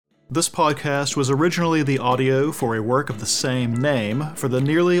This podcast was originally the audio for a work of the same name for the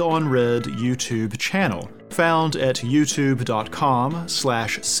Nearly on Red YouTube channel, found at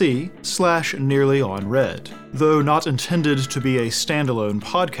youtube.com/c/nearlyonred. Though not intended to be a standalone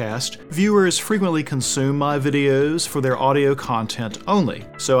podcast, viewers frequently consume my videos for their audio content only,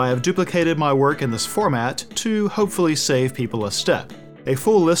 so I have duplicated my work in this format to hopefully save people a step. A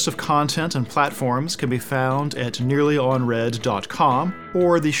full list of content and platforms can be found at nearlyonred.com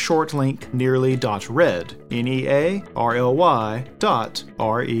or the short link nearly.red, nearly.red.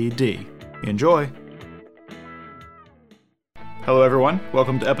 Enjoy! Hello everyone,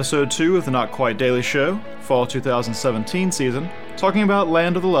 welcome to episode 2 of the Not Quite Daily Show, fall 2017 season, talking about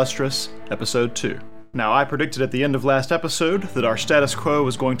Land of the Lustrous, episode 2. Now, I predicted at the end of last episode that our status quo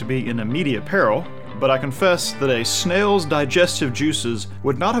was going to be in immediate peril, but I confess that a snail's digestive juices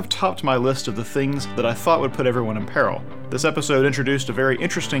would not have topped my list of the things that I thought would put everyone in peril. This episode introduced a very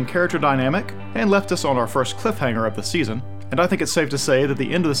interesting character dynamic and left us on our first cliffhanger of the season, and I think it's safe to say that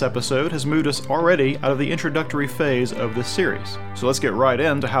the end of this episode has moved us already out of the introductory phase of this series. So let's get right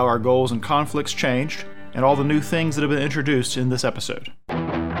into how our goals and conflicts changed, and all the new things that have been introduced in this episode.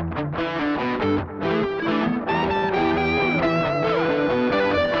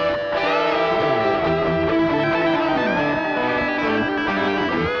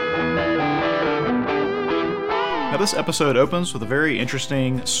 Now, this episode opens with a very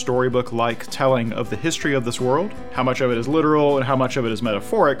interesting storybook-like telling of the history of this world. How much of it is literal and how much of it is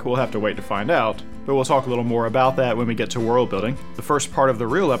metaphoric, we'll have to wait to find out, but we'll talk a little more about that when we get to world building. The first part of the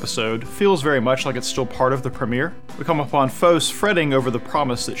real episode feels very much like it's still part of the premiere. We come upon Phos fretting over the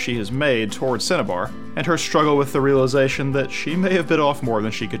promise that she has made towards Cinnabar, and her struggle with the realization that she may have bit off more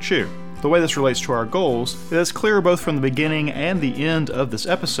than she could chew. The way this relates to our goals, it is clear both from the beginning and the end of this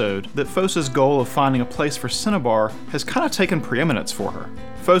episode that Phos's goal of finding a place for Cinnabar has kind of taken preeminence for her.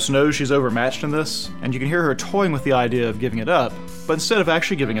 Phos knows she's overmatched in this, and you can hear her toying with the idea of giving it up, but instead of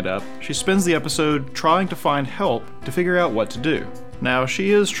actually giving it up, she spends the episode trying to find help to figure out what to do. Now,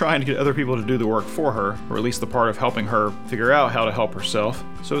 she is trying to get other people to do the work for her, or at least the part of helping her figure out how to help herself,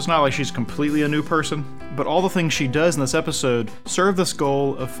 so it's not like she's completely a new person, but all the things she does in this episode serve this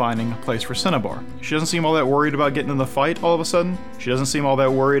goal of finding a place for Cinnabar. She doesn't seem all that worried about getting in the fight all of a sudden. She doesn't seem all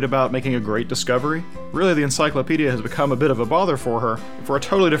that worried about making a great discovery. Really, the encyclopedia has become a bit of a bother for her, for a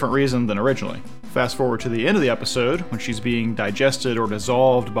totally different reason than originally. Fast forward to the end of the episode, when she's being digested or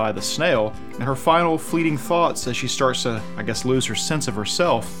dissolved by the snail, and her final fleeting thoughts as she starts to, lose her sense of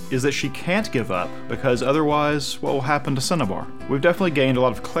herself, is that she can't give up, because otherwise, what will happen to Cinnabar? We've definitely gained a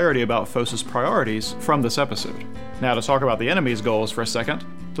lot of clarity about Phos's priorities from this episode. Now, to talk about the enemy's goals for a second,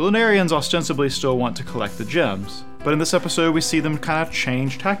 the Lunarians ostensibly still want to collect the gems, but in this episode we see them kind of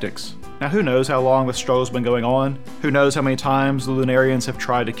change tactics. Now, who knows how long the struggle's been going on? Who knows how many times the Lunarians have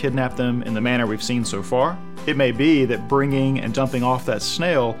tried to kidnap them in the manner we've seen so far? It may be that bringing and dumping off that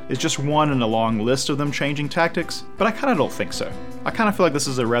snail is just one in a long list of them changing tactics, but I kind of don't think so. I kind of feel like this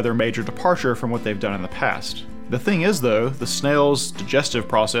is a rather major departure from what they've done in the past. The thing is, though, the snail's digestive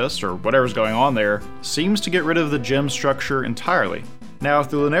process, or whatever's going on there, seems to get rid of the gem structure entirely. Now, if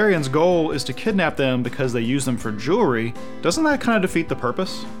the Lunarians' goal is to kidnap them because they use them for jewelry, doesn't that kind of defeat the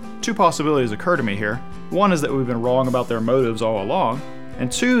purpose? Two possibilities occur to me here. One is that we've been wrong about their motives all along,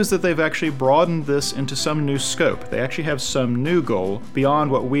 and two is that they've actually broadened this into some new scope. They actually have some new goal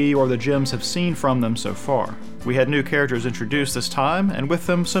beyond what we or the gems have seen from them so far. We had new characters introduced this time, and with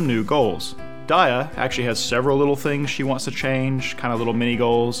them some new goals. Daya actually has several little things she wants to change, kind of little mini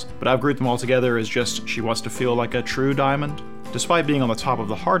goals, but I've grouped them all together as just she wants to feel like a true diamond. Despite being on the top of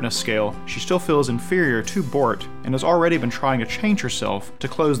the hardness scale, she still feels inferior to Bort and has already been trying to change herself to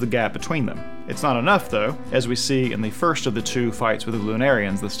close the gap between them. It's not enough though, as we see in the first of the two fights with the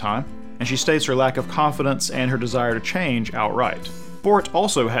Lunarians this time, and she states her lack of confidence and her desire to change outright. Bort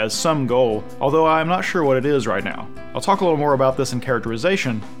also has some goal, although I'm not sure what it is right now. I'll talk a little more about this in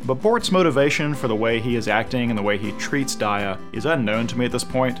characterization, but Bort's motivation for the way he is acting and the way he treats Daya is unknown to me at this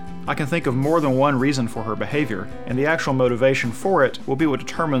point. I can think of more than one reason for her behavior, and the actual motivation for it will be what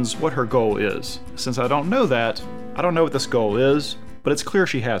determines what her goal is. Since I don't know that, I don't know what this goal is, but it's clear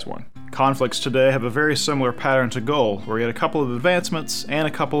she has one. Conflicts today have a very similar pattern to goal, where we had a couple of advancements and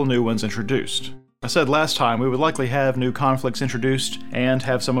a couple of new ones introduced. I said last time we would likely have new conflicts introduced and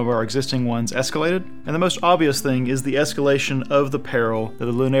have some of our existing ones escalated, and the most obvious thing is the escalation of the peril that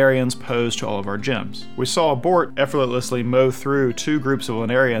the Lunarians pose to all of our gems. We saw Bort effortlessly mow through two groups of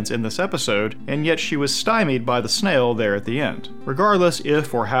Lunarians in this episode, and yet she was stymied by the snail there at the end. Regardless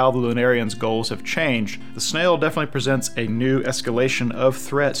if or how the Lunarians' goals have changed, the snail definitely presents a new escalation of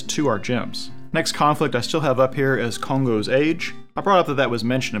threat to our gems. Next conflict I still have up here is Kongo's Age. I brought up that was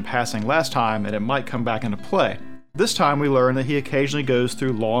mentioned in passing last time and it might come back into play. This time we learn that he occasionally goes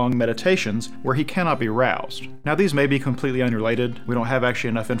through long meditations where he cannot be roused. Now these may be completely unrelated, we don't have actually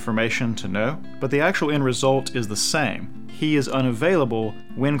enough information to know, but the actual end result is the same. He is unavailable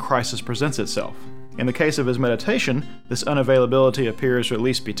when crisis presents itself. In the case of his meditation, this unavailability appears to at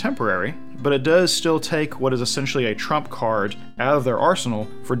least be temporary, but it does still take what is essentially a trump card out of their arsenal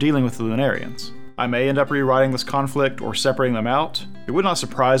for dealing with the Lunarians. I may end up rewriting this conflict or separating them out. It would not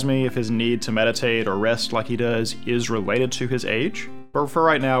surprise me if his need to meditate or rest like he does is related to his age, but for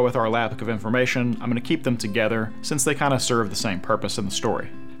right now, with our lack of information, I'm going to keep them together since they kind of serve the same purpose in the story.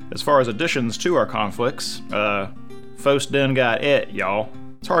 As far as additions to our conflicts, Fos done got it, y'all.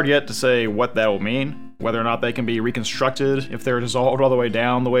 It's hard yet to say what that will mean, whether or not they can be reconstructed if they're dissolved all the way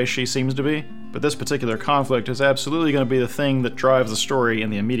down the way she seems to be, but this particular conflict is absolutely going to be the thing that drives the story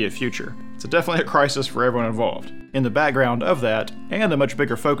in the immediate future. It's definitely a crisis for everyone involved. In the background of that, and a much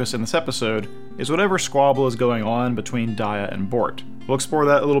bigger focus in this episode, is whatever squabble is going on between Daya and Bort. We'll explore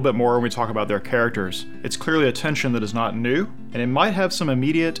that a little bit more when we talk about their characters. It's clearly a tension that is not new, and it might have some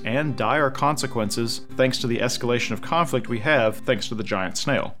immediate and dire consequences thanks to the escalation of conflict we have thanks to the giant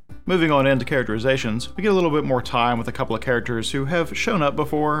snail. Moving on into characterizations, we get a little bit more time with a couple of characters who have shown up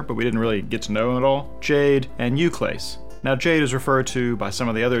before, but we didn't really get to know them at all. Jade and Euclase. Now Jade is referred to by some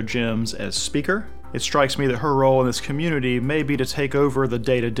of the other gems as Speaker. It strikes me that her role in this community may be to take over the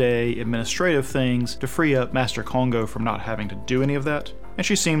day-to-day administrative things to free up Master Kongo from not having to do any of that. And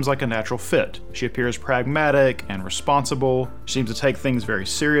she seems like a natural fit. She appears pragmatic and responsible. She seems to take things very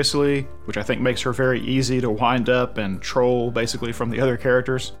seriously, which I think makes her very easy to wind up and troll basically from the other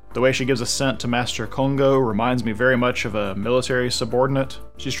characters. The way she gives assent to Master Kongo reminds me very much of a military subordinate.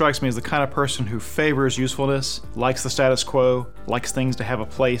 She strikes me as the kind of person who favors usefulness, likes the status quo, likes things to have a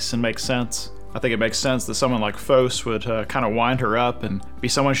place and make sense. I think it makes sense that someone like Fos would kind of wind her up and be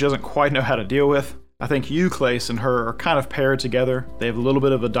someone she doesn't quite know how to deal with. I think Euclase and her are kind of paired together. They have a little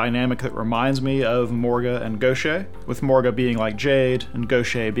bit of a dynamic that reminds me of Morga and Gaucher, with Morga being like Jade and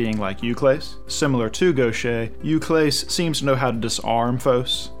Gaucher being like Euclase. Similar to Gaucher, Euclase seems to know how to disarm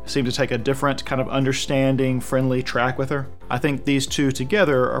Fos, seems to take a different kind of understanding, friendly track with her. I think these two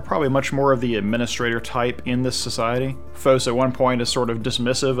together are probably much more of the administrator type in this society. Fos at one point is sort of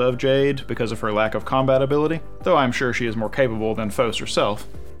dismissive of Jade because of her lack of combat ability, though I'm sure she is more capable than Fos herself.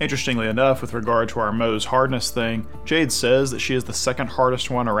 Interestingly enough, with regard to our Mohs hardness thing, Jade says that she is the second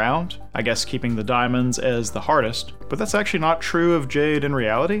hardest one around, I guess keeping the diamonds as the hardest, but that's actually not true of Jade in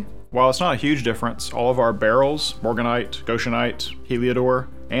reality. While it's not a huge difference, all of our barrels, Morganite, Goshenite, Heliodor,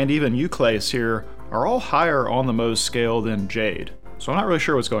 and even Euclase here, are all higher on the Mohs scale than Jade, so I'm not really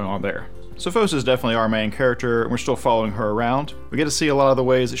sure what's going on there. So Fos is definitely our main character, and we're still following her around. We get to see a lot of the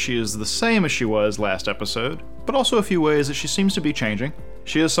ways that she is the same as she was last episode, but also a few ways that she seems to be changing.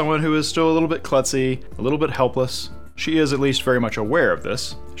 She is someone who is still a little bit klutzy, a little bit helpless. She is at least very much aware of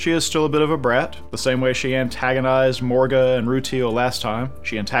this. She is still a bit of a brat, the same way she antagonized Morga and Rutiel last time.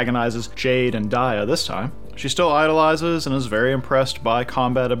 She antagonizes Jade and Daya this time. She still idolizes and is very impressed by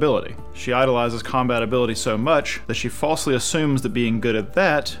combat ability. She idolizes combat ability so much that she falsely assumes that being good at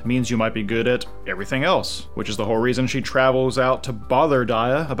that means you might be good at everything else, which is the whole reason she travels out to bother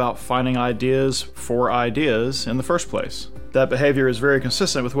Daya about finding ideas for ideas in the first place. That behavior is very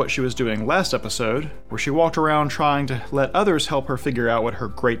consistent with what she was doing last episode, where she walked around trying to let others help her figure out what her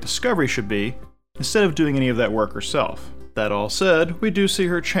great discovery should be, instead of doing any of that work herself. That all said, we do see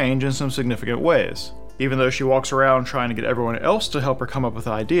her change in some significant ways. Even though she walks around trying to get everyone else to help her come up with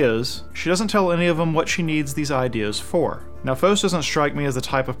ideas, she doesn't tell any of them what she needs these ideas for. Now, Fos doesn't strike me as the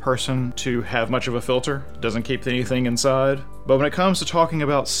type of person to have much of a filter, doesn't keep anything inside, but when it comes to talking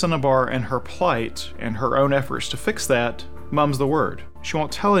about Cinnabar and her plight, and her own efforts to fix that, mum's the word. She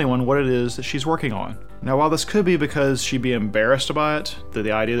won't tell anyone what it is that she's working on. Now, while this could be because she'd be embarrassed by it, that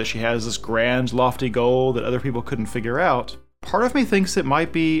the idea that she has this grand, lofty goal that other people couldn't figure out, part of me thinks it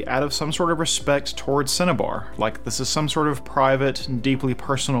might be out of some sort of respect towards Cinnabar, like this is some sort of private and deeply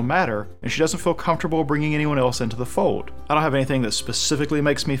personal matter, and she doesn't feel comfortable bringing anyone else into the fold. I don't have anything that specifically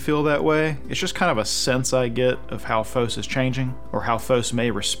makes me feel that way, it's just kind of a sense I get of how Fos is changing, or how Fos may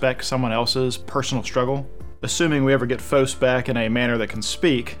respect someone else's personal struggle. Assuming we ever get Fos back in a manner that can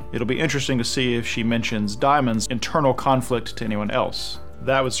speak, it'll be interesting to see if she mentions Diamond's internal conflict to anyone else.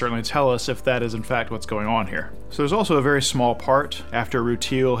 That would certainly tell us if that is in fact what's going on here. So there's also a very small part, after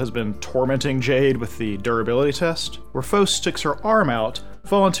Rutiel has been tormenting Jade with the durability test, where Fos sticks her arm out,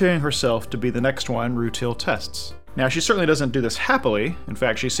 volunteering herself to be the next one Rutiel tests. Now, she certainly doesn't do this happily, in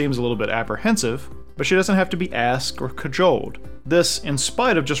fact she seems a little bit apprehensive, but she doesn't have to be asked or cajoled. This in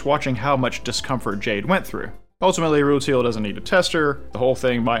spite of just watching how much discomfort Jade went through. Ultimately, Rutiel doesn't need to test her. The whole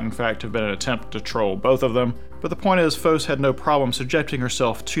thing might in fact have been an attempt to troll both of them. But the point is, Fos had no problem subjecting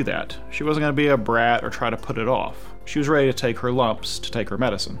herself to that. She wasn't going to be a brat or try to put it off. She was ready to take her lumps, to take her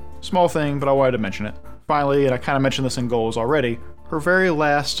medicine. Small thing, but I wanted to mention it. Finally, and I kind of mentioned this in goals already, her very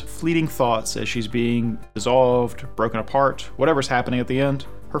last fleeting thoughts as she's being dissolved, broken apart, whatever's happening at the end,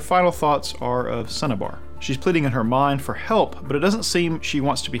 her final thoughts are of Cinnabar. She's pleading in her mind for help, but it doesn't seem she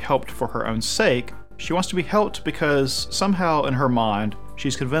wants to be helped for her own sake. She wants to be helped because somehow in her mind,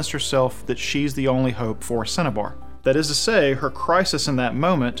 she's convinced herself that she's the only hope for Cinnabar. That is to say, her crisis in that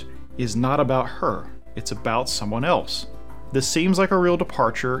moment is not about her. It's about someone else. This seems like a real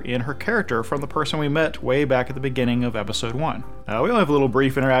departure in her character from the person we met way back at the beginning of episode 1. We only have a little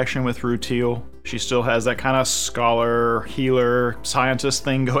brief interaction with Rutiel. She still has that kind of scholar, healer, scientist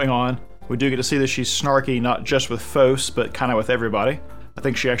thing going on. We do get to see that she's snarky not just with Fos, but kind of with everybody. I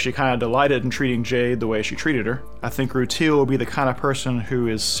think she actually kind of delighted in treating Jade the way she treated her. I think Rutiel will be the kind of person who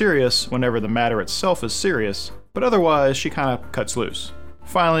is serious whenever the matter itself is serious, but otherwise she kind of cuts loose.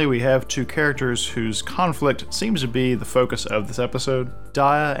 Finally, we have two characters whose conflict seems to be the focus of this episode.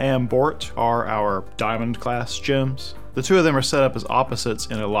 Daya and Bort are our Diamond class gems. The two of them are set up as opposites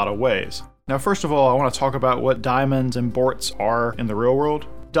in a lot of ways. Now, first of all, I want to talk about what diamonds and Borts are in the real world.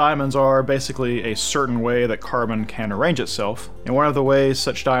 Diamonds are basically a certain way that carbon can arrange itself, and one of the ways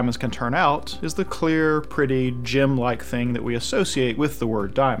such diamonds can turn out is the clear, pretty, gem-like thing that we associate with the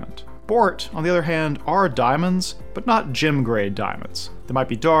word diamond. Bort, on the other hand, are diamonds, but not gem-grade diamonds. They might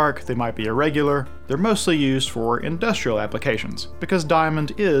be dark, they might be irregular, they're mostly used for industrial applications, because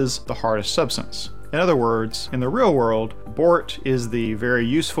diamond is the hardest substance. In other words, in the real world, Bort is the very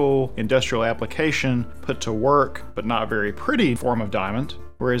useful industrial application put to work, but not very pretty form of diamond,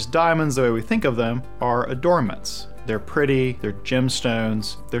 whereas diamonds, the way we think of them, are adornments. They're pretty, they're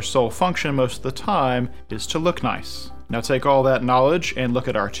gemstones, their sole function most of the time is to look nice. Now take all that knowledge and look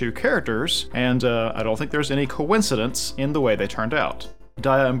at our two characters, and I don't think there's any coincidence in the way they turned out.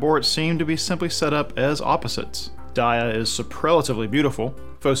 Daya and Bort seem to be simply set up as opposites. Daya is superlatively beautiful.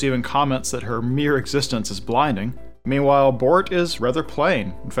 Fos even comments that her mere existence is blinding. Meanwhile, Bort is rather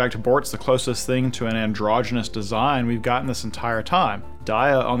plain. In fact, Bort's the closest thing to an androgynous design we've gotten this entire time.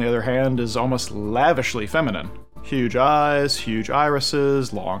 Daya, on the other hand, is almost lavishly feminine. Huge eyes, huge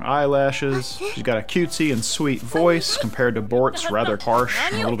irises, long eyelashes. She's got a cutesy and sweet voice compared to Bort's rather harsh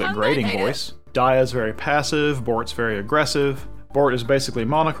and a little bit grating voice. Daya's very passive, Bort's very aggressive. Bort is basically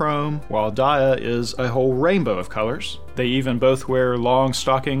monochrome, while Daya is a whole rainbow of colors. They even both wear long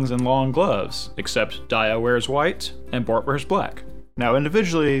stockings and long gloves, except Daya wears white and Bort wears black. Now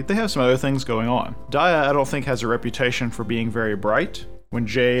individually, they have some other things going on. Daya, I don't think, has a reputation for being very bright. When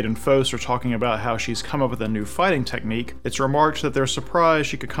Jade and Fos are talking about how she's come up with a new fighting technique, it's remarked that they're surprised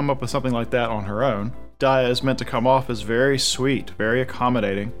she could come up with something like that on her own. Daya is meant to come off as very sweet, very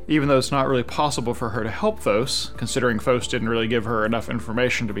accommodating, even though it's not really possible for her to help Fos, considering Fos didn't really give her enough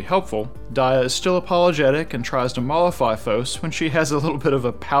information to be helpful. Daya is still apologetic and tries to mollify Fos when she has a little bit of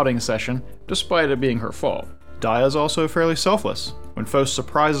a pouting session, despite it being her fault. Daya is also fairly selfless. When Fos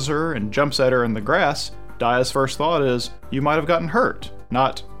surprises her and jumps at her in the grass, Daya's first thought is, "You might have gotten hurt,"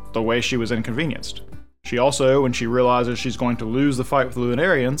 not "the way she was inconvenienced." She also, when she realizes she's going to lose the fight with the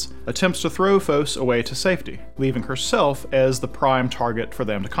Lunarians, attempts to throw Fos away to safety, leaving herself as the prime target for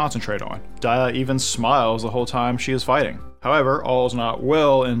them to concentrate on. Daya even smiles the whole time she is fighting. However, all's not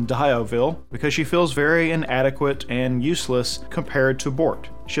well in Dayaville because she feels very inadequate and useless compared to Bort.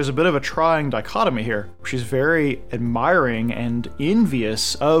 She has a bit of a trying dichotomy here. She's very admiring and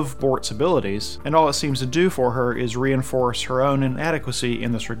envious of Bort's abilities, and all it seems to do for her is reinforce her own inadequacy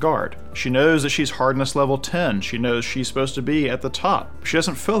in this regard. She knows that she's hardness level 10. She knows she's supposed to be at the top. She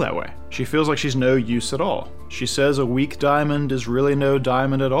doesn't feel that way. She feels like she's no use at all. She says a weak diamond is really no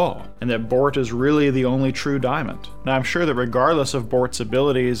diamond at all, and that Bort is really the only true diamond. Now I'm sure that regardless of Bort's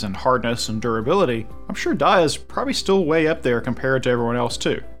abilities and hardness and durability, I'm sure Daya's probably still way up there compared to everyone else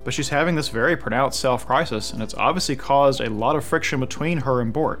too. But she's having this very pronounced self-crisis, and it's obviously caused a lot of friction between her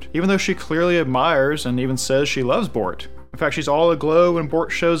and Bort, even though she clearly admires and even says she loves Bort. In fact, she's all aglow when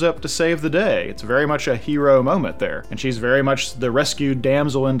Bort shows up to save the day. It's very much a hero moment there, and she's very much the rescued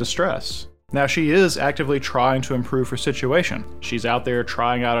damsel in distress. Now, she is actively trying to improve her situation. She's out there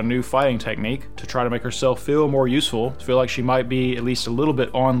trying out a new fighting technique to try to make herself feel more useful, feel like she might be at least a little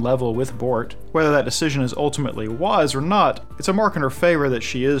bit on level with Bort. Whether that decision is ultimately wise or not, it's a mark in her favor that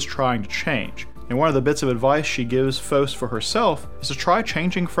she is trying to change. And one of the bits of advice she gives Fos for herself is to try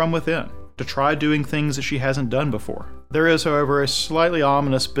changing from within, to try doing things that she hasn't done before. There is, however, a slightly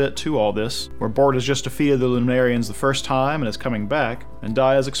ominous bit to all this, where Bort has just defeated the Lunarians the first time and is coming back, and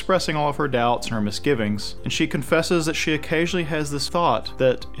Dia is expressing all of her doubts and her misgivings, and she confesses that she occasionally has this thought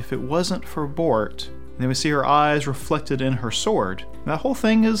that if it wasn't for Bort, and then we see her eyes reflected in her sword. That whole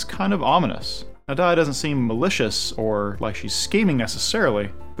thing is kind of ominous. Now, Dia doesn't seem malicious or like she's scheming necessarily,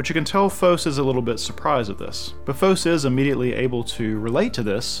 but you can tell Fos is a little bit surprised at this. But Fos is immediately able to relate to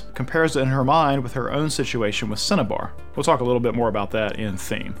this, compares it in her mind with her own situation with Cinnabar. We'll talk a little bit more about that in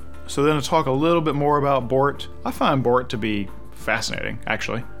theme. So then to talk a little bit more about Bort, I find Bort to be fascinating,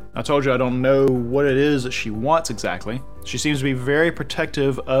 actually. I told you I don't know what it is that she wants exactly. She seems to be very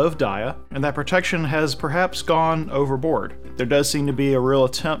protective of Dia, and that protection has perhaps gone overboard. There does seem to be a real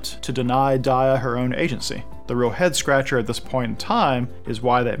attempt to deny Dia her own agency. The real head-scratcher at this point in time is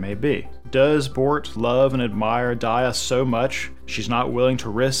why that may be. Does Bort love and admire Dia so much she's not willing to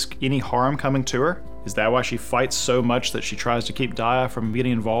risk any harm coming to her? Is that why she fights so much that she tries to keep Dia from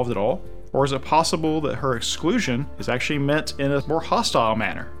getting involved at all? Or is it possible that her exclusion is actually meant in a more hostile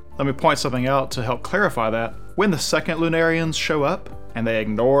manner? Let me point something out to help clarify that. When the second Lunarians show up, and they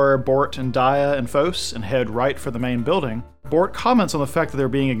ignore Bort and Dia and Fos and head right for the main building, Bort comments on the fact that they're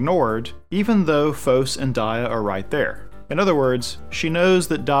being ignored, even though Fos and Dia are right there. In other words, she knows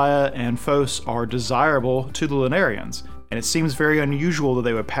that Dia and Fos are desirable to the Lunarians, and it seems very unusual that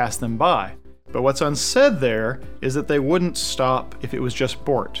they would pass them by. But what's unsaid there is that they wouldn't stop if it was just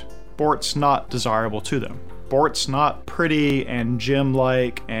Bort. Bort's not desirable to them. Bort's not pretty and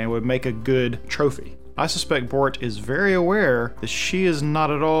gem-like and would make a good trophy. I suspect Bort is very aware that she is not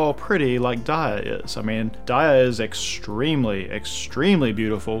at all pretty like Dia is. I mean, Dia is extremely, extremely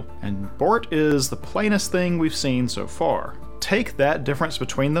beautiful, and Bort is the plainest thing we've seen so far. Take that difference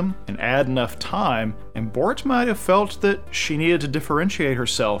between them and add enough time, and Bort might have felt that she needed to differentiate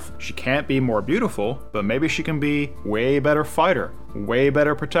herself. She can't be more beautiful, but maybe she can be way better fighter, way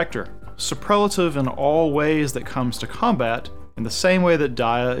better protector. Superlative in all ways that comes to combat, in the same way that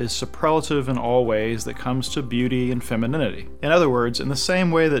Dia is superlative in all ways that comes to beauty and femininity. In other words, in the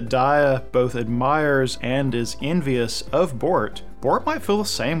same way that Dia both admires and is envious of Bort, Bort might feel the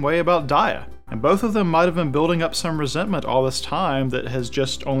same way about Dia. And both of them might have been building up some resentment all this time that has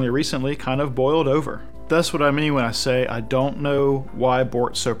just only recently kind of boiled over. That's what I mean when I say I don't know why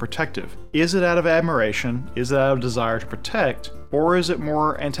Bort's so protective. Is it out of admiration? Is it out of desire to protect? Or is it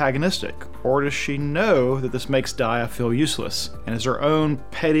more antagonistic? Or does she know that this makes Dia feel useless, and is her own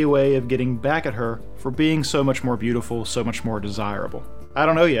petty way of getting back at her for being so much more beautiful, so much more desirable? I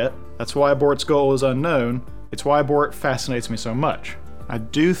don't know yet. That's why Bort's goal is unknown. It's why Bort fascinates me so much. I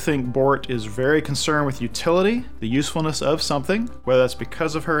do think Bort is very concerned with utility, the usefulness of something. Whether that's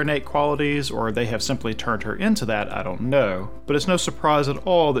because of her innate qualities or they have simply turned her into that, I don't know. But it's no surprise at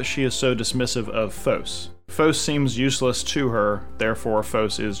all that she is so dismissive of Fos. Fos seems useless to her, therefore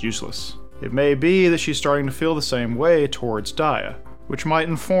Fos is useless. It may be that she's starting to feel the same way towards Dia, which might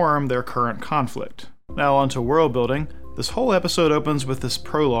inform their current conflict. Now on to world building. This whole episode opens with this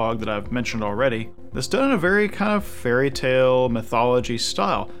prologue that I've mentioned already, that's done in a very kind of fairy tale mythology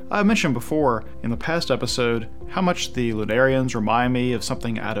style. I mentioned before in the past episode how much the Lunarians remind me of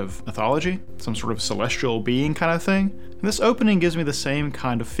something out of mythology, some sort of celestial being kind of thing, and this opening gives me the same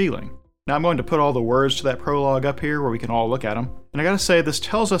kind of feeling. Now I'm going to put all the words to that prologue up here where we can all look at them, and I gotta say this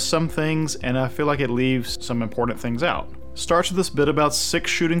tells us some things and I feel like it leaves some important things out. Starts with this bit about 6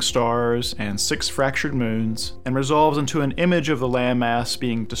 shooting stars and 6 fractured moons, and resolves into an image of the landmass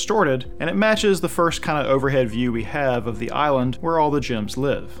being distorted, and it matches the first kind of overhead view we have of the island where all the gems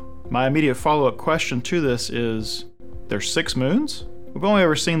live. My immediate follow-up question to this is, there's 6 moons? We've only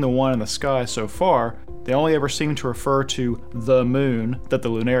ever seen the one in the sky so far. They only ever seem to refer to the moon that the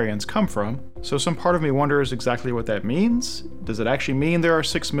Lunarians come from, so some part of me wonders exactly what that means. Does it actually mean there are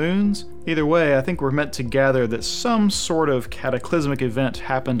 6 moons? Either way, I think we're meant to gather that some sort of cataclysmic event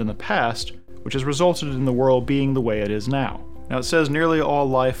happened in the past, which has resulted in the world being the way it is now. Now it says nearly all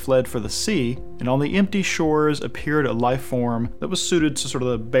life fled for the sea, and on the empty shores appeared a life form that was suited to sort of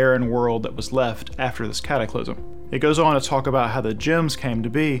the barren world that was left after this cataclysm. It goes on to talk about how the gems came to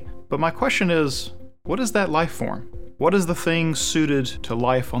be, but my question is, what is that life form? What is the thing suited to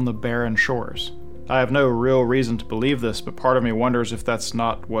life on the barren shores? I have no real reason to believe this, but part of me wonders if that's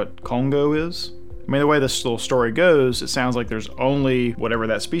not what Congo is. I mean, the way this little story goes, it sounds like there's only whatever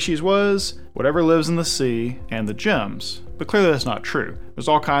that species was, whatever lives in the sea, and the gems. But clearly that's not true. There's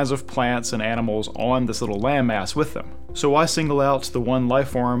all kinds of plants and animals on this little landmass with them. So why single out the one life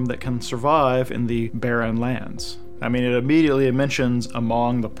form that can survive in the barren lands? I mean, it immediately mentions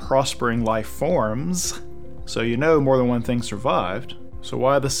among the prospering life forms, so you know more than one thing survived. So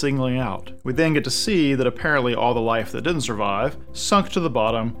why the singling out? We then get to see that apparently all the life that didn't survive sunk to the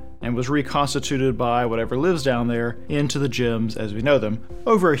bottom and was reconstituted by whatever lives down there into the gems as we know them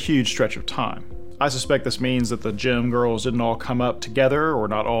over a huge stretch of time. I suspect this means that the gem girls didn't all come up together or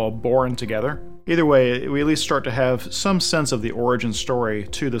not all born together. Either way, we at least start to have some sense of the origin story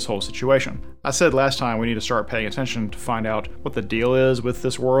to this whole situation. I said last time we need to start paying attention to find out what the deal is with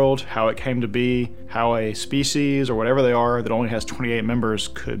this world, how it came to be, how a species or whatever they are that only has 28 members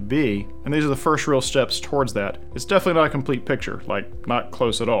could be, and these are the first real steps towards that. It's definitely not a complete picture, like not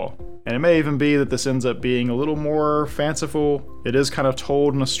close at all. And it may even be that this ends up being a little more fanciful. It is kind of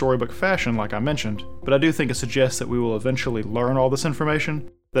told in a storybook fashion, like I mentioned, but I do think it suggests that we will eventually learn all this information,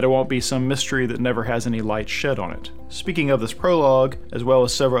 that it won't be some mystery that never has any light shed on it. Speaking of this prologue, as well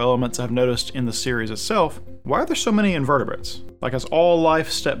as several elements I've noticed in the series itself, why are there so many invertebrates? Like, has all life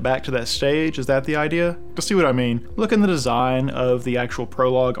stepped back to that stage? Is that the idea? To see what I mean, look in the design of the actual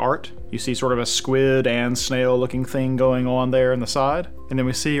prologue art. You see sort of a squid and snail looking thing going on there in the side. And then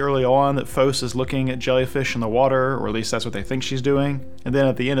we see early on that Phos is looking at jellyfish in the water, or at least that's what they think she's doing. And then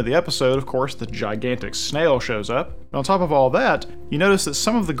at the end of the episode, of course, the gigantic snail shows up. And on top of all that, you notice that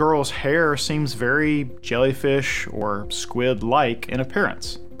some of the girl's hair seems very jellyfish or squid-like in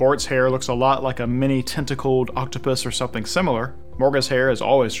appearance. Bort's hair looks a lot like a mini tentacled octopus or something similar. Morga's hair has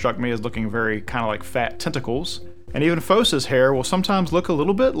always struck me as looking very kind of like fat tentacles. And even Phos's hair will sometimes look a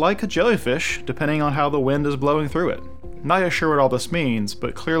little bit like a jellyfish, depending on how the wind is blowing through it. Not yet sure what all this means,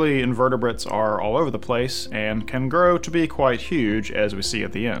 but clearly invertebrates are all over the place and can grow to be quite huge, as we see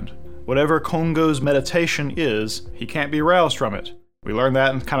at the end. Whatever Kongo's meditation is, he can't be roused from it. We learned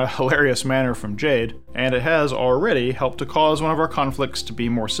that in kind of hilarious manner from Jade, and it has already helped to cause one of our conflicts to be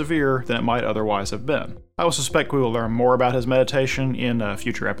more severe than it might otherwise have been. I will suspect we will learn more about his meditation in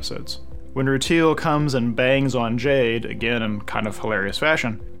future episodes. When Rutil comes and bangs on Jade, again in kind of hilarious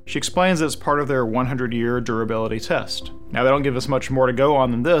fashion, she explains that it's part of their 100-year durability test. Now, they don't give us much more to go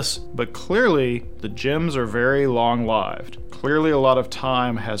on than this, but clearly the gems are very long-lived. Clearly a lot of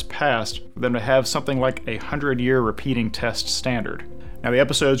time has passed for them to have something like a 100-year repeating test standard. Now, the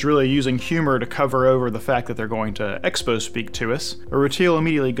episode's really using humor to cover over the fact that they're going to expo speak to us, but Rutil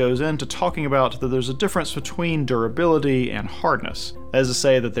immediately goes into talking about that there's a difference between durability and hardness, as to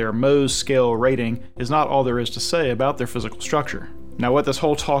say that their Mohs scale rating is not all there is to say about their physical structure. Now, what this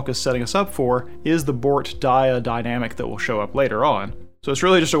whole talk is setting us up for is the Bort-Daya dynamic that will show up later on. So it's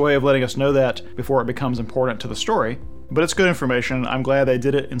really just a way of letting us know that before it becomes important to the story. But it's good information. I'm glad they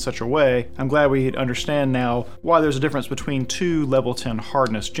did it in such a way. I'm glad we understand now why there's a difference between two level 10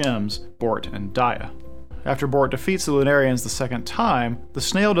 hardness gems, Bort and Daya. After Bort defeats the Lunarians the second time, the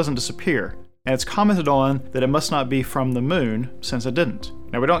snail doesn't disappear, and it's commented on that it must not be from the moon, since it didn't.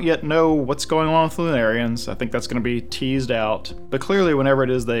 Now, we don't yet know what's going on with the Lunarians. I think that's going to be teased out. But clearly, whenever it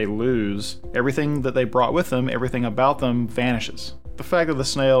is they lose, everything that they brought with them, everything about them, vanishes. The fact that the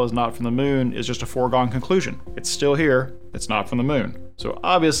snail is not from the moon is just a foregone conclusion. It's still here, it's not from the moon. So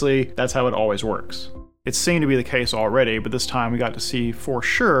obviously, that's how it always works. It seemed to be the case already, but this time we got to see for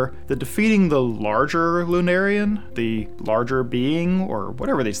sure that defeating the larger Lunarian, the larger being, or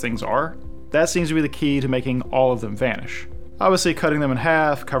whatever these things are, that seems to be the key to making all of them vanish. Obviously, cutting them in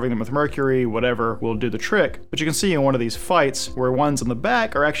half, covering them with mercury, whatever, will do the trick, but you can see in one of these fights where ones in the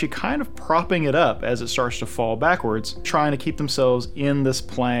back are actually kind of propping it up as it starts to fall backwards, trying to keep themselves in this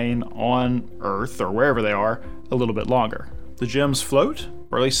plane on Earth, or wherever they are, a little bit longer. The gems float,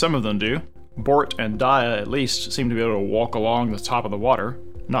 or at least some of them do. Bort and Daya, at least, seem to be able to walk along the top of the water.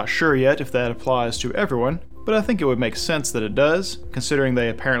 Not sure yet if that applies to everyone, but I think it would make sense that it does, considering they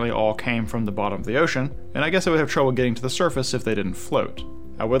apparently all came from the bottom of the ocean, and I guess I would have trouble getting to the surface if they didn't float.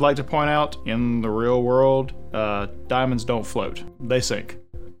 I would like to point out, in the real world, diamonds don't float. They sink.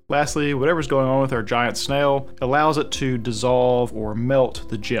 Lastly, whatever's going on with our giant snail allows it to dissolve or melt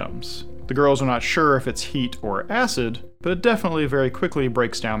the gems. The girls are not sure if it's heat or acid, but it definitely very quickly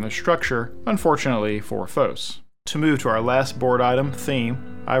breaks down their structure, unfortunately for Phos. To move to our last board item,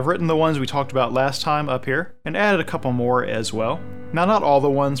 theme, I've written the ones we talked about last time up here, and added a couple more as well. Now, not all the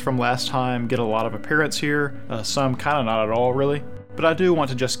ones from last time get a lot of appearance here, some kinda not at all really, but I do want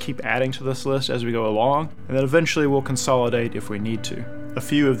to just keep adding to this list as we go along, and then eventually we'll consolidate if we need to. A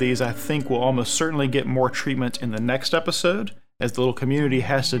few of these I think will almost certainly get more treatment in the next episode, as the little community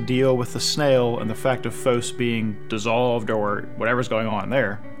has to deal with the snail and the fact of Phos being dissolved or whatever's going on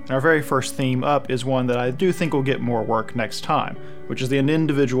there. And our very first theme up is one that I do think will get more work next time, which is the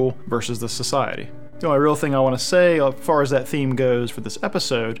individual versus the society. The only real thing I want to say, as far as that theme goes for this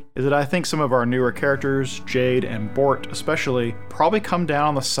episode, is that I think some of our newer characters, Jade and Bort especially, probably come down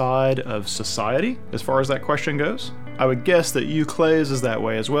on the side of society, as far as that question goes. I would guess that Euclase is that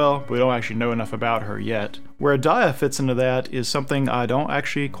way as well, but we don't actually know enough about her yet. Where Dia fits into that is something I don't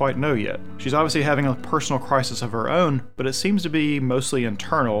actually quite know yet. She's obviously having a personal crisis of her own, but it seems to be mostly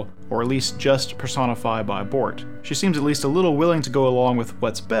internal, or at least just personified by Bort. She seems at least a little willing to go along with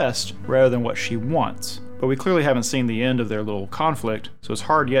what's best, rather than what she wants. But we clearly haven't seen the end of their little conflict, so it's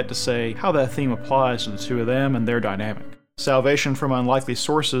hard yet to say how that theme applies to the two of them and their dynamic. Salvation from unlikely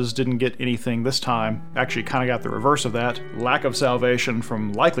sources didn't get anything this time. Actually, kind of got the reverse of that. Lack of salvation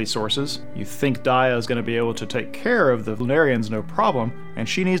from likely sources. You think Dia is going to be able to take care of the Lunarians no problem, and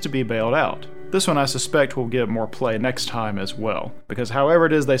she needs to be bailed out. This one I suspect will get more play next time as well, because however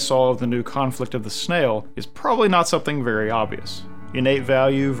it is they solve the new conflict of the snail is probably not something very obvious. Innate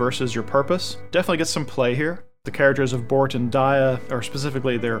value versus your purpose definitely gets some play here. The characters of Bort and Dia, or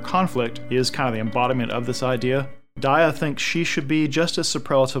specifically their conflict, is kind of the embodiment of this idea. Dia thinks she should be just as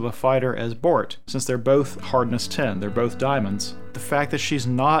superlative a fighter as Bort, since they're both hardness 10, they're both diamonds. The fact that she's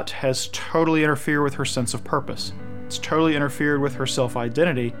not has totally interfered with her sense of purpose. It's totally interfered with her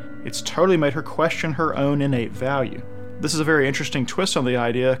self-identity. It's totally made her question her own innate value. This is a very interesting twist on the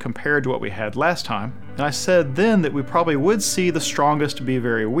idea compared to what we had last time, and I said then that we probably would see the strongest be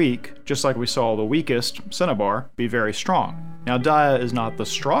very weak, just like we saw the weakest, Cinnabar, be very strong. Now Dia is not the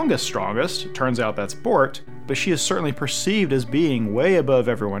strongest, it turns out that's Bort, but she is certainly perceived as being way above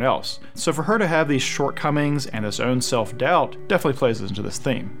everyone else. So for her to have these shortcomings and this own self-doubt definitely plays into this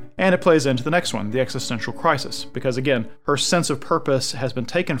theme. And it plays into the next one, the existential crisis, because again, her sense of purpose has been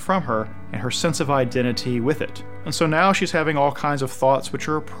taken from her and her sense of identity with it. And so now she's having all kinds of thoughts which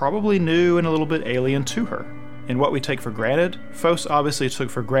are probably new and a little bit alien to her. In what we take for granted, Fos obviously took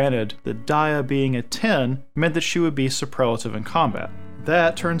for granted that Dia being a 10 meant that she would be superlative in combat.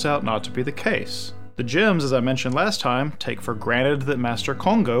 That turns out not to be the case. The gems, as I mentioned last time, take for granted that Master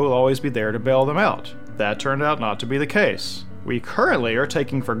Kongo will always be there to bail them out. That turned out not to be the case. We currently are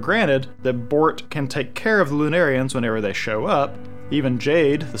taking for granted that Bort can take care of the Lunarians whenever they show up. Even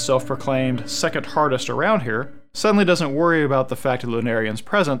Jade, the self-proclaimed second hardest around here, suddenly doesn't worry about the fact of the Lunarians'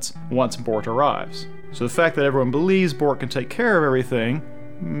 presence once Bort arrives. So the fact that everyone believes Bort can take care of everything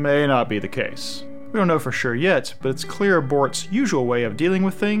may not be the case. We don't know for sure yet, but it's clear Bort's usual way of dealing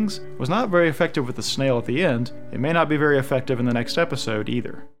with things was not very effective with the snail at the end. It may not be very effective in the next episode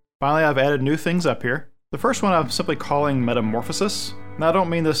either. Finally, I've added new things up here. The first one I'm simply calling metamorphosis. Now I don't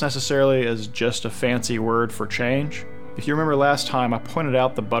mean this necessarily as just a fancy word for change. If you remember last time, I pointed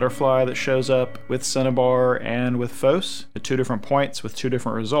out the butterfly that shows up with Cinnabar and with Fos at 2 different points with 2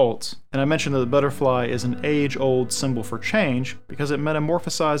 different results. And I mentioned that the butterfly is an age-old symbol for change because it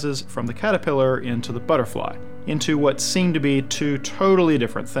metamorphosizes from the caterpillar into the butterfly, into what seem to be 2 totally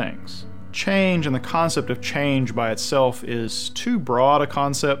different things. Change and the concept of change by itself is too broad a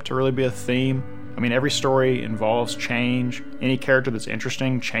concept to really be a theme. I mean, every story involves change. Any character that's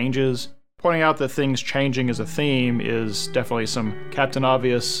interesting changes. Pointing out that things changing as a theme is definitely some Captain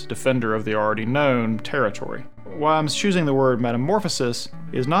Obvious defender of the already known territory. Why I'm choosing the word metamorphosis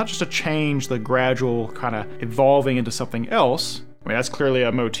is not just a change, the gradual kind of evolving into something else. I mean, that's clearly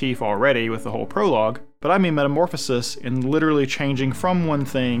a motif already with the whole prologue, but I mean metamorphosis in literally changing from one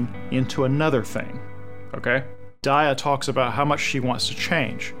thing into another thing. Okay? Dia talks about how much she wants to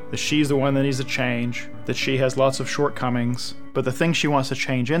change, that she's the one that needs to change, that she has lots of shortcomings, but the thing she wants to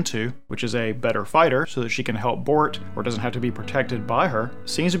change into, which is a better fighter so that she can help Bort or doesn't have to be protected by her,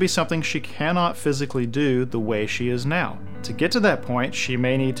 seems to be something she cannot physically do the way she is now. To get to that point, she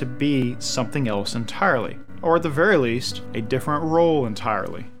may need to be something else entirely, or at the very least, a different role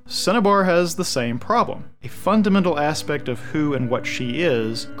entirely. Cinnabar has the same problem. A fundamental aspect of who and what she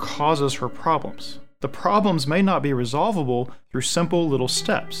is causes her problems. The problems may not be resolvable through simple little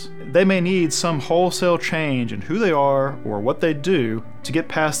steps. They may need some wholesale change in who they are or what they do to get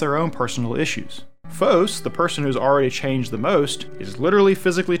past their own personal issues. Fos, the person who's already changed the most, is literally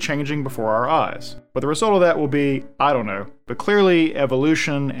physically changing before our eyes. But the result of that will be, I don't know, but clearly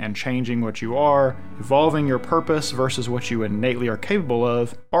evolution and changing what you are, evolving your purpose versus what you innately are capable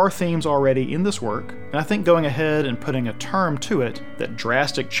of, are themes already in this work, and I think going ahead and putting a term to it, that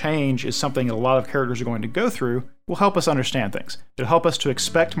drastic change is something a lot of characters are going to go through, will help us understand things. It'll help us to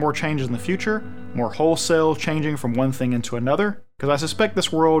expect more changes in the future, more wholesale changing from one thing into another, because I suspect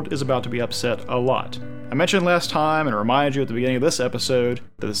this world is about to be upset a lot. I mentioned last time and reminded you at the beginning of this episode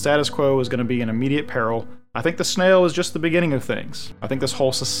that the status quo is going to be in immediate peril. I think the snail is just the beginning of things. I think this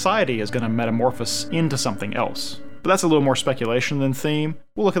whole society is going to metamorphose into something else. But that's a little more speculation than theme.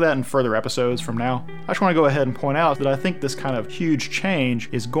 We'll look at that in further episodes from now. I just want to go ahead and point out that I think this kind of huge change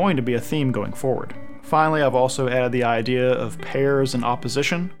is going to be a theme going forward. Finally, I've also added the idea of pairs and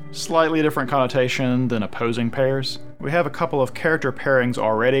opposition, slightly different connotation than opposing pairs. We have a couple of character pairings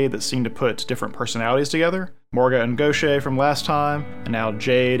already that seem to put different personalities together. Morga and Gaucher from last time, and now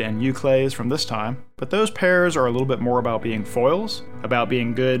Jade and Euclase from this time. But those pairs are a little bit more about being foils, about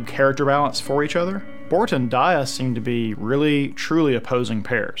being good character balance for each other. Bort and Dia seem to be really, truly opposing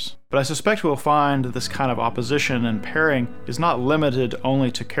pairs. But I suspect we'll find this kind of opposition and pairing is not limited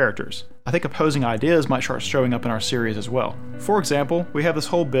only to characters. I think opposing ideas might start showing up in our series as well. For example, we have this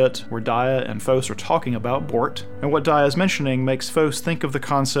whole bit where Dia and Fos are talking about Bort, and what Dia is mentioning makes Fos think of the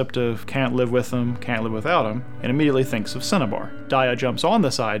concept of can't live with him, can't live without him, and immediately thinks of Cinnabar. Dia jumps on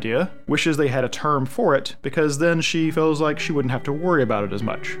this idea, wishes they had a term for it, because then she feels like she wouldn't have to worry about it as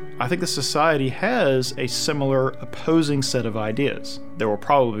much. I think the society has a similar opposing set of ideas. There will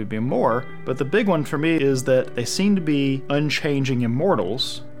probably be more, but the big one for me is that they seem to be unchanging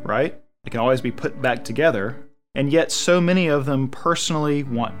immortals, right? They can always be put back together, and yet so many of them personally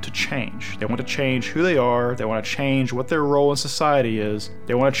want to change. They want to change who they are, they want to change what their role in society is,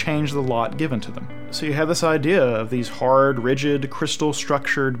 they want to change the lot given to them. So you have this idea of these hard, rigid,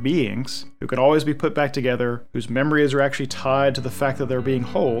 crystal-structured beings who can always be put back together, whose memories are actually tied to the fact that they're being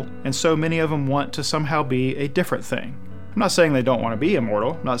whole, and so many of them want to somehow be a different thing. I'm not saying they don't want to be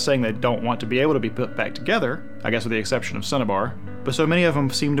immortal, I'm not saying they don't want to be able to be put back together, I guess with the exception of Cinnabar, but so many of them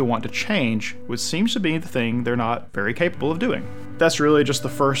seem to want to change, which seems to be the thing they're not very capable of doing. That's really just the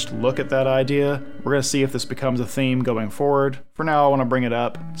first look at that idea. We're going to see if this becomes a theme going forward. For now, I want to bring it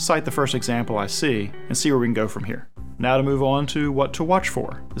up, cite the first example I see, and see where we can go from here. Now to move on to what to watch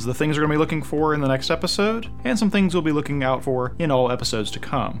for. This is the things we're going to be looking for in the next episode, and some things we'll be looking out for in all episodes to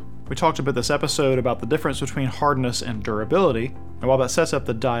come. We talked a bit this episode about the difference between hardness and durability, and while that sets up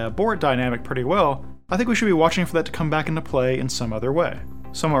the Dia-Bort dynamic pretty well, I think we should be watching for that to come back into play in some other way.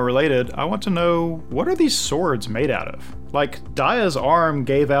 Somewhat related, I want to know, what are these swords made out of? Like, Dia's arm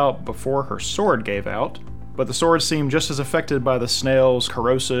gave out before her sword gave out, but the swords seem just as affected by the snail's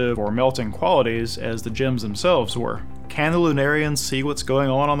corrosive or melting qualities as the gems themselves were. Can the Lunarians see what's going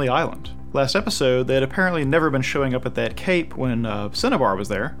on the island? Last episode, they had apparently never been showing up at that cape when Cinnabar was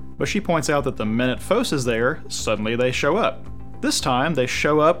there, but she points out that the minute Fos is there, suddenly they show up. This time, they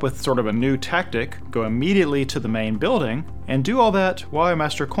show up with sort of a new tactic, go immediately to the main building, and do all that while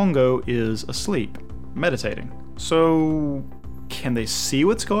Master Kongo is asleep, meditating. So, can they see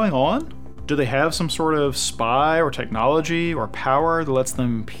what's going on? Do they have some sort of spy or technology or power that lets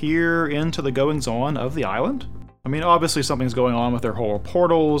them peer into the goings-on of the island? I mean, obviously something's going on with their whole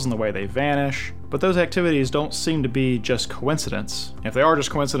portals and the way they vanish, but those activities don't seem to be just coincidence. If they are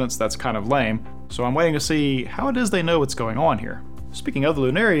just coincidence, that's kind of lame, so I'm waiting to see how it is they know what's going on here. Speaking of the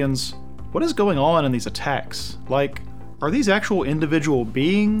Lunarians, what is going on in these attacks? Like, are these actual individual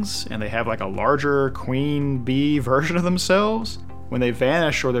beings, and they have like a larger queen bee version of themselves? When they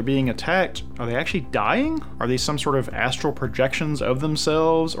vanish or they're being attacked, are they actually dying? Are these some sort of astral projections of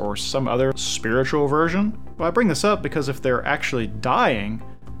themselves or some other spiritual version? Well, I bring this up because if they're actually dying,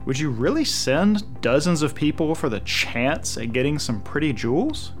 would you really send dozens of people for the chance at getting some pretty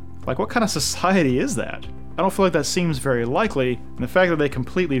jewels? Like, what kind of society is that? I don't feel like that seems very likely, and the fact that they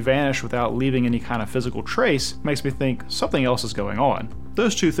completely vanish without leaving any kind of physical trace makes me think something else is going on.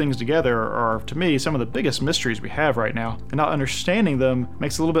 Those two things together are, to me, some of the biggest mysteries we have right now, and not understanding them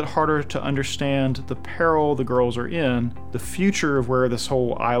makes it a little bit harder to understand the peril the girls are in, the future of where this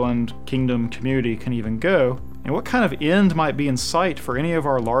whole island, kingdom, community can even go, and what kind of end might be in sight for any of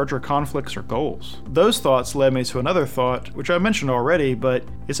our larger conflicts or goals. Those thoughts led me to another thought, which I mentioned already, but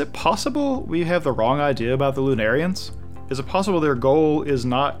is it possible we have the wrong idea about the Lunarians? Is it possible their goal is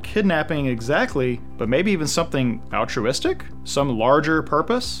not kidnapping exactly, but maybe even something altruistic? Some larger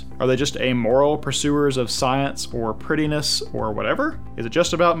purpose? Are they just amoral pursuers of science or prettiness or whatever? Is it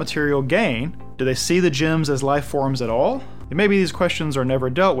just about material gain? Do they see the gems as life forms at all? And maybe these questions are never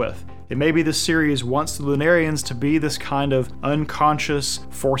dealt with. It may be this series wants the Lunarians to be this kind of unconscious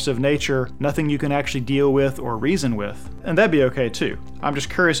force of nature, nothing you can actually deal with or reason with. And that'd be okay too. I'm just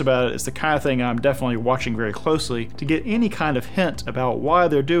curious about it. It's the kind of thing I'm definitely watching very closely to get any kind of hint about why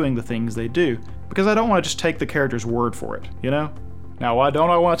they're doing the things they do. Because I don't want to just take the character's word for it, you know? Now, why don't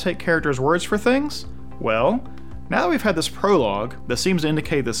I want to take characters' words for things? Well, now that we've had this prologue that seems to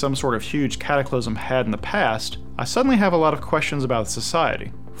indicate that some sort of huge cataclysm had in the past, I suddenly have a lot of questions about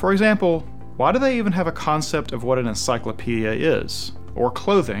society. For example, why do they even have a concept of what an encyclopedia is? Or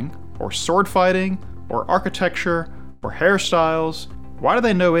clothing, or sword fighting, or architecture, or hairstyles? Why do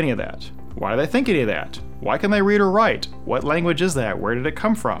they know any of that? Why do they think any of that? Why can they read or write? What language is that? Where did it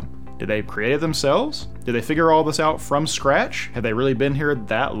come from? Did they create it themselves? Did they figure all this out from scratch? Have they really been here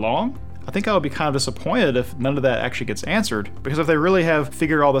that long? I I think I would be kind of disappointed if none of that actually gets answered, because if they really have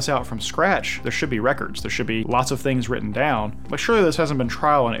figured all this out from scratch, there should be records, there should be lots of things written down. Like, surely this hasn't been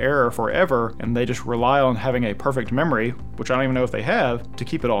trial and error forever, and they just rely on having a perfect memory, which I don't even know if they have, to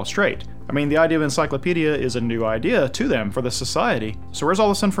keep it all straight. I mean, the idea of encyclopedia is a new idea to them for the society, so where's all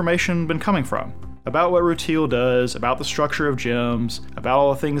this information been coming from? About what Rutiel does, about the structure of gems, about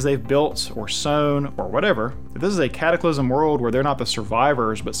all the things they've built or sewn or whatever. If this is a cataclysm world where they're not the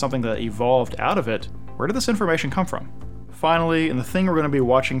survivors but something that evolved out of it, where did this information come from? Finally, and the thing we're going to be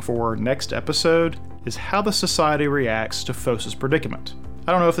watching for next episode, is how the society reacts to Phos's predicament.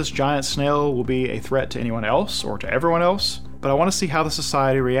 I don't know if this giant snail will be a threat to anyone else or to everyone else, but I want to see how the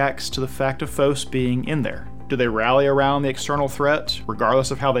society reacts to the fact of Phos being in there. Do they rally around the external threat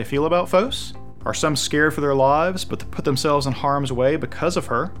regardless of how they feel about Phos? Are some scared for their lives, but put themselves in harm's way because of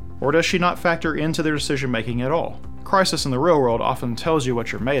her? Or does she not factor into their decision-making at all? Crisis in the real world often tells you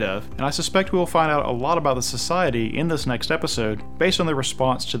what you're made of, and I suspect we will find out a lot about the society in this next episode based on their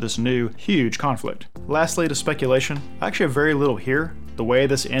response to this new, huge conflict. Lastly, to speculation, I actually have very little here. The way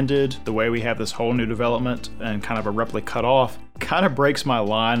this ended, the way we have this whole new development and kind of abruptly cut off, kind of breaks my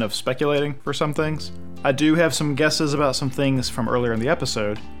line of speculating for some things. I do have some guesses about some things from earlier in the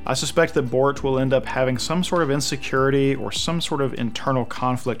episode. I suspect that Bort will end up having some sort of insecurity or some sort of internal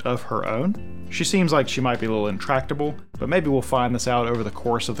conflict of her own. She seems like she might be a little intractable, but maybe we'll find this out over the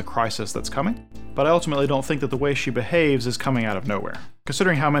course of the crisis that's coming. But I ultimately don't think that the way she behaves is coming out of nowhere.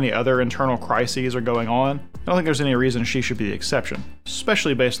 Considering how many other internal crises are going on, I don't think there's any reason she should be the exception,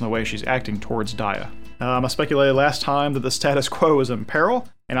 especially based on the way she's acting towards Daya. I speculated last time that the status quo is in peril,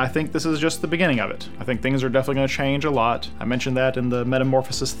 and I think this is just the beginning of it. I think things are definitely going to change a lot. I mentioned that in the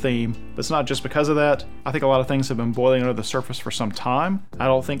Metamorphosis theme, but it's not just because of that. I think a lot of things have been boiling under the surface for some time. I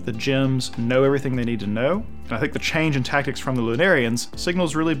don't think the gems know everything they need to know, and I think the change in tactics from the Lunarians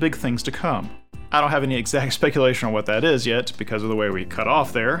signals really big things to come. I don't have any exact speculation on what that is yet because of the way we cut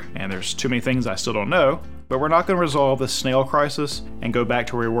off there, and there's too many things I still don't know, but we're not going to resolve this snail crisis and go back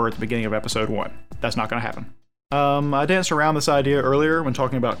to where we were at the beginning of episode 1. That's not going to happen. I danced around this idea earlier when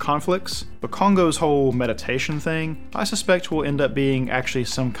talking about conflicts, but Kongo's whole meditation thing, I suspect will end up being actually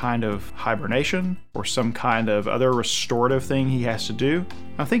some kind of hibernation or some kind of other restorative thing he has to do.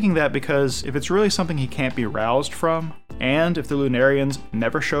 I'm thinking that because if it's really something he can't be roused from, and if the Lunarians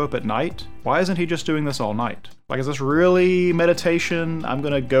never show up at night, why isn't he just doing this all night? Like, is this really meditation I'm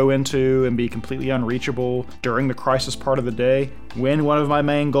gonna go into and be completely unreachable during the crisis part of the day when one of my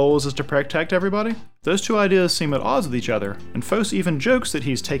main goals is to protect everybody? Those two ideas seem at odds with each other, and Phos even jokes that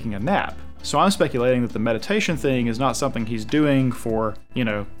he's taking a nap. So I'm speculating that the meditation thing is not something he's doing for,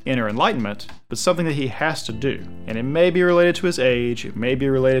 inner enlightenment, but something that he has to do. And it may be related to his age, it may be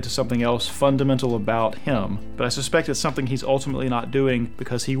related to something else fundamental about him, but I suspect it's something he's ultimately not doing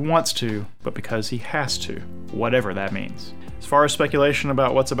because he wants to, but because he has to, whatever that means. As far as speculation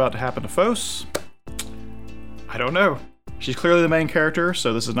about what's about to happen to Phos, I don't know. She's clearly the main character,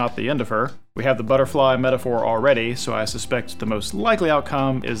 so this is not the end of her. We have the butterfly metaphor already, so I suspect the most likely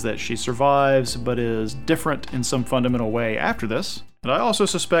outcome is that she survives, but is different in some fundamental way after this. And I also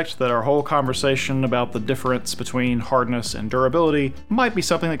suspect that our whole conversation about the difference between hardness and durability might be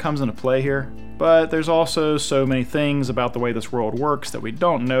something that comes into play here. But there's also so many things about the way this world works that we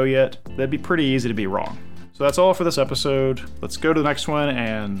don't know yet, that'd be pretty easy to be wrong. So that's all for this episode. Let's go to the next one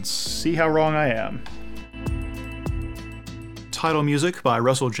and see how wrong I am. Title music by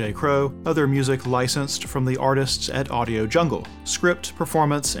Russell J. Crowe, other music licensed from the artists at Audio Jungle. Script,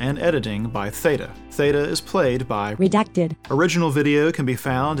 performance, and editing by Theta. Theta is played by Redacted. Original video can be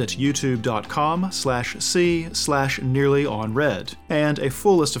found at youtube.com/c/nearlyonred, and a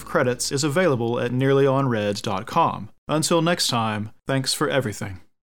full list of credits is available at nearlyonred.com. Until next time, thanks for everything.